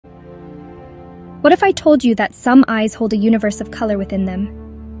What if I told you that some eyes hold a universe of color within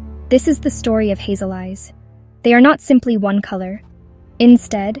them? This is the story of hazel eyes. They are not simply one color.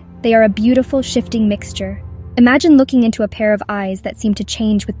 Instead, they are a beautiful, shifting mixture. Imagine looking into a pair of eyes that seem to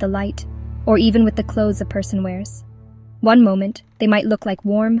change with the light, or even with the clothes a person wears. One moment, they might look like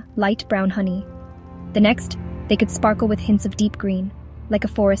warm, light brown honey. The next, they could sparkle with hints of deep green, like a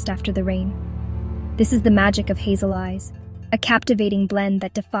forest after the rain. This is the magic of hazel eyes, a captivating blend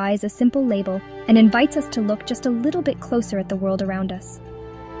that defies a simple label and invites us to look just a little bit closer at the world around us.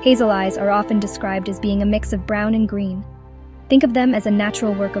 Hazel eyes are often described as being a mix of brown and green. Think of them as a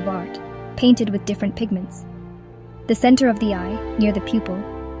natural work of art, painted with different pigments. The center of the eye, near the pupil,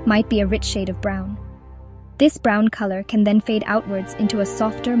 might be a rich shade of brown. This brown color can then fade outwards into a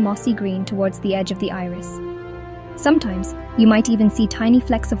softer, mossy green towards the edge of the iris. Sometimes, you might even see tiny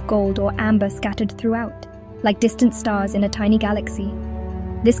flecks of gold or amber scattered throughout, like distant stars in a tiny galaxy.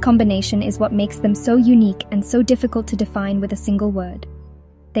 This combination is what makes them so unique and so difficult to define with a single word.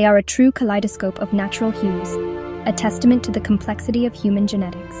 They are a true kaleidoscope of natural hues, a testament to the complexity of human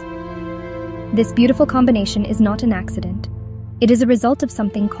genetics. This beautiful combination is not an accident. It is a result of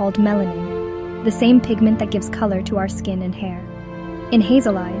something called melanin, the same pigment that gives color to our skin and hair. In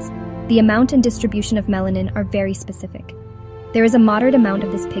hazel eyes, the amount and distribution of melanin are very specific. There is a moderate amount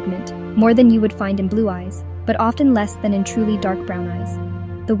of this pigment, more than you would find in blue eyes, but often less than in truly dark brown eyes.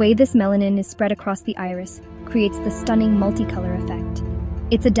 The way this melanin is spread across the iris creates the stunning multicolor effect.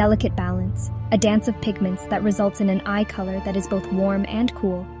 It's a delicate balance, a dance of pigments that results in an eye color that is both warm and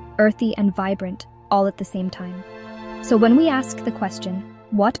cool, earthy and vibrant, all at the same time. So when we ask the question,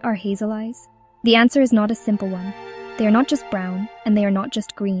 what are hazel eyes? The answer is not a simple one. They are not just brown, and they are not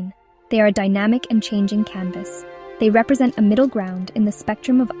just green. They are a dynamic and changing canvas. They represent a middle ground in the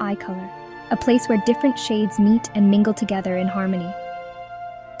spectrum of eye color, a place where different shades meet and mingle together in harmony.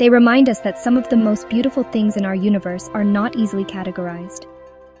 They remind us that some of the most beautiful things in our universe are not easily categorized.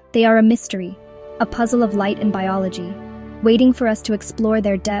 They are a mystery, a puzzle of light and biology, waiting for us to explore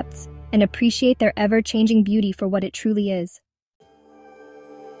their depths and appreciate their ever-changing beauty for what it truly is.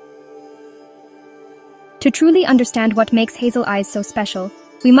 To truly understand what makes hazel eyes so special,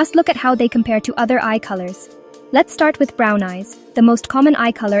 we must look at how they compare to other eye colors. Let's start with brown eyes, the most common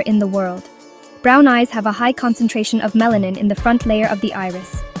eye color in the world. Brown eyes have a high concentration of melanin in the front layer of the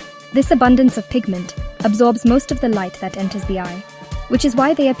iris. This abundance of pigment absorbs most of the light that enters the eye, which is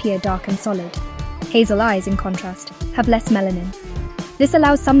why they appear dark and solid. Hazel eyes, in contrast, have less melanin. This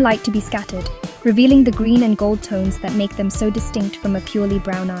allows some light to be scattered, revealing the green and gold tones that make them so distinct from a purely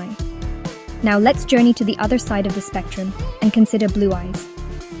brown eye. Now let's journey to the other side of the spectrum and consider blue eyes.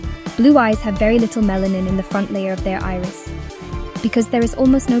 Blue eyes have very little melanin in the front layer of their iris. Because there is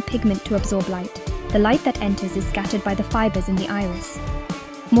almost no pigment to absorb light, the light that enters is scattered by the fibers in the iris.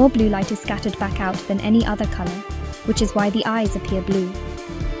 More blue light is scattered back out than any other color, which is why the eyes appear blue.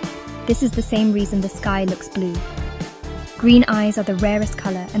 This is the same reason the sky looks blue. Green eyes are the rarest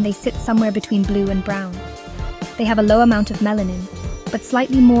color, and they sit somewhere between blue and brown. They have a low amount of melanin, but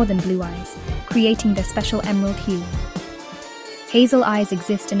slightly more than blue eyes, creating their special emerald hue. Hazel eyes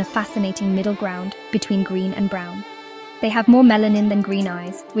exist in a fascinating middle ground between green and brown. They have more melanin than green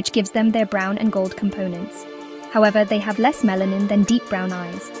eyes, which gives them their brown and gold components. However, they have less melanin than deep brown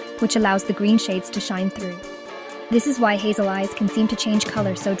eyes, which allows the green shades to shine through. This is why hazel eyes can seem to change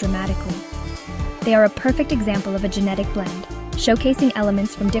color so dramatically. They are a perfect example of a genetic blend, showcasing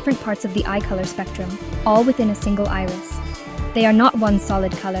elements from different parts of the eye color spectrum, all within a single iris. They are not one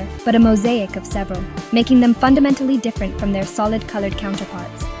solid color, but a mosaic of several, making them fundamentally different from their solid-colored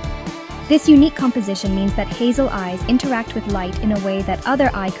counterparts. This unique composition means that hazel eyes interact with light in a way that other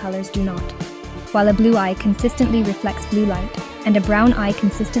eye colors do not. While a blue eye consistently reflects blue light, and a brown eye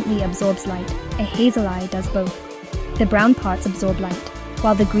consistently absorbs light, a hazel eye does both. The brown parts absorb light,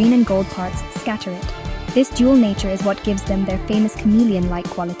 while the green and gold parts scatter it. This dual nature is what gives them their famous chameleon-like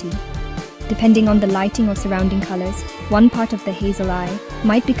quality. Depending on the lighting or surrounding colors, one part of the hazel eye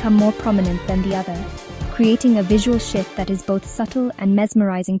might become more prominent than the other, creating a visual shift that is both subtle and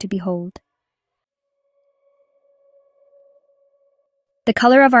mesmerizing to behold. The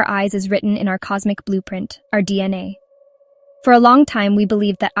color of our eyes is written in our cosmic blueprint, our DNA. For a long time, we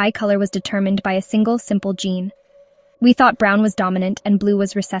believed that eye color was determined by a single, simple gene. We thought brown was dominant and blue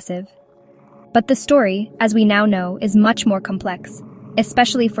was recessive. But the story, as we now know, is much more complex,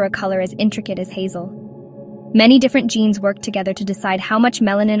 especially for a color as intricate as hazel. Many different genes work together to decide how much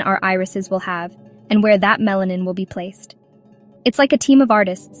melanin our irises will have and where that melanin will be placed. It's like a team of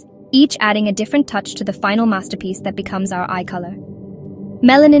artists, each adding a different touch to the final masterpiece that becomes our eye color.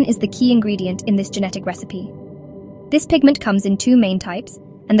 Melanin is the key ingredient in this genetic recipe. This pigment comes in two main types,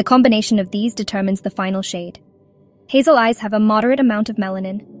 and the combination of these determines the final shade. Hazel eyes have a moderate amount of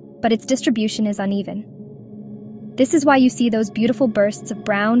melanin, but its distribution is uneven. This is why you see those beautiful bursts of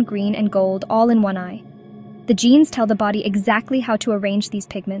brown, green, and gold all in one eye. The genes tell the body exactly how to arrange these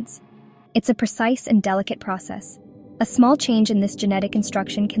pigments. It's a precise and delicate process. A small change in this genetic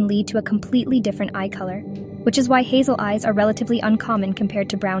instruction can lead to a completely different eye color, which is why hazel eyes are relatively uncommon compared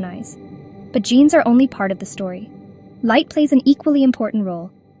to brown eyes. But genes are only part of the story. Light plays an equally important role,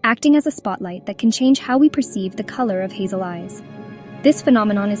 acting as a spotlight that can change how we perceive the color of hazel eyes. This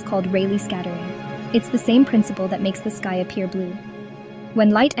phenomenon is called Rayleigh scattering. It's the same principle that makes the sky appear blue. When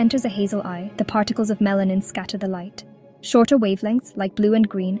light enters a hazel eye, the particles of melanin scatter the light. Shorter wavelengths, like blue and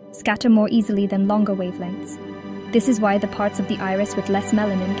green, scatter more easily than longer wavelengths. This is why the parts of the iris with less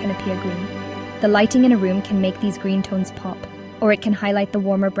melanin can appear green. The lighting in a room can make these green tones pop, or it can highlight the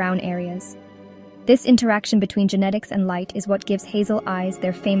warmer brown areas. This interaction between genetics and light is what gives hazel eyes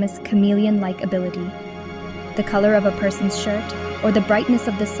their famous chameleon-like ability. The color of a person's shirt or the brightness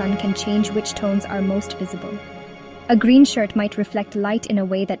of the sun can change which tones are most visible. A green shirt might reflect light in a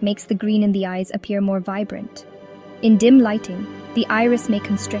way that makes the green in the eyes appear more vibrant. In dim lighting, the iris may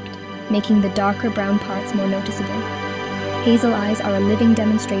constrict, making the darker brown parts more noticeable. Hazel eyes are a living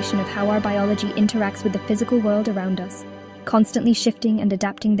demonstration of how our biology interacts with the physical world around us, constantly shifting and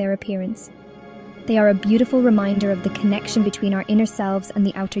adapting their appearance. They are a beautiful reminder of the connection between our inner selves and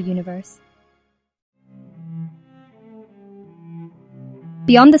the outer universe.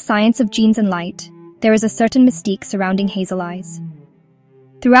 Beyond the science of genes and light, there is a certain mystique surrounding hazel eyes.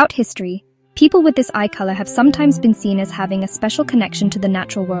 Throughout history, people with this eye color have sometimes been seen as having a special connection to the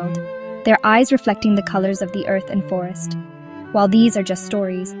natural world, their eyes reflecting the colors of the earth and forest. While these are just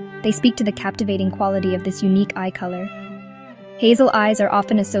stories, they speak to the captivating quality of this unique eye color. Hazel eyes are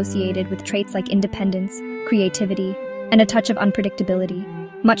often associated with traits like independence, creativity, and a touch of unpredictability,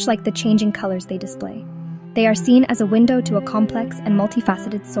 much like the changing colors they display. They are seen as a window to a complex and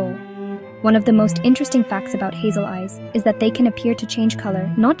multifaceted soul. One of the most interesting facts about hazel eyes is that they can appear to change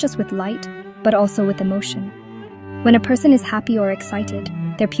color not just with light, but also with emotion. When a person is happy or excited,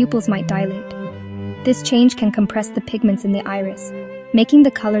 their pupils might dilate. This change can compress the pigments in the iris, making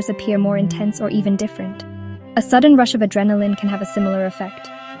the colors appear more intense or even different. A sudden rush of adrenaline can have a similar effect.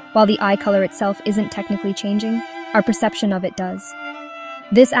 While the eye color itself isn't technically changing, our perception of it does.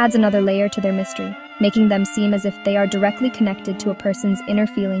 This adds another layer to their mystery, making them seem as if they are directly connected to a person's inner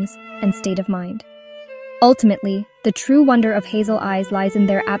feelings and state of mind. Ultimately, the true wonder of hazel eyes lies in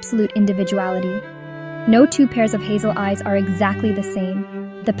their absolute individuality. No two pairs of hazel eyes are exactly the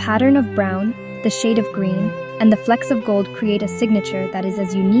same. The pattern of brown, the shade of green, and the flecks of gold create a signature that is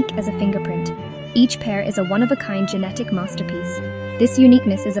as unique as a fingerprint. Each pair is a one-of-a-kind genetic masterpiece. This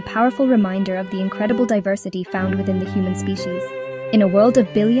uniqueness is a powerful reminder of the incredible diversity found within the human species. In a world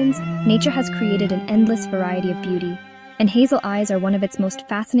of billions, nature has created an endless variety of beauty, and hazel eyes are one of its most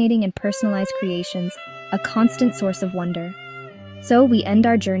fascinating and personalized creations, a constant source of wonder. So we end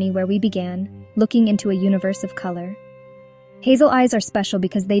our journey where we began, looking into a universe of color. Hazel eyes are special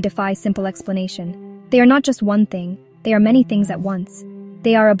because they defy simple explanation. They are not just one thing, they are many things at once.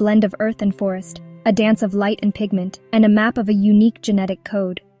 They are a blend of earth and forest, a dance of light and pigment, and a map of a unique genetic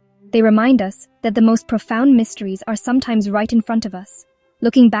code. They remind us that the most profound mysteries are sometimes right in front of us,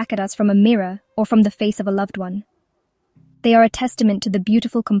 looking back at us from a mirror or from the face of a loved one. They are a testament to the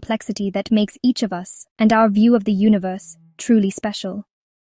beautiful complexity that makes each of us and our view of the universe truly special.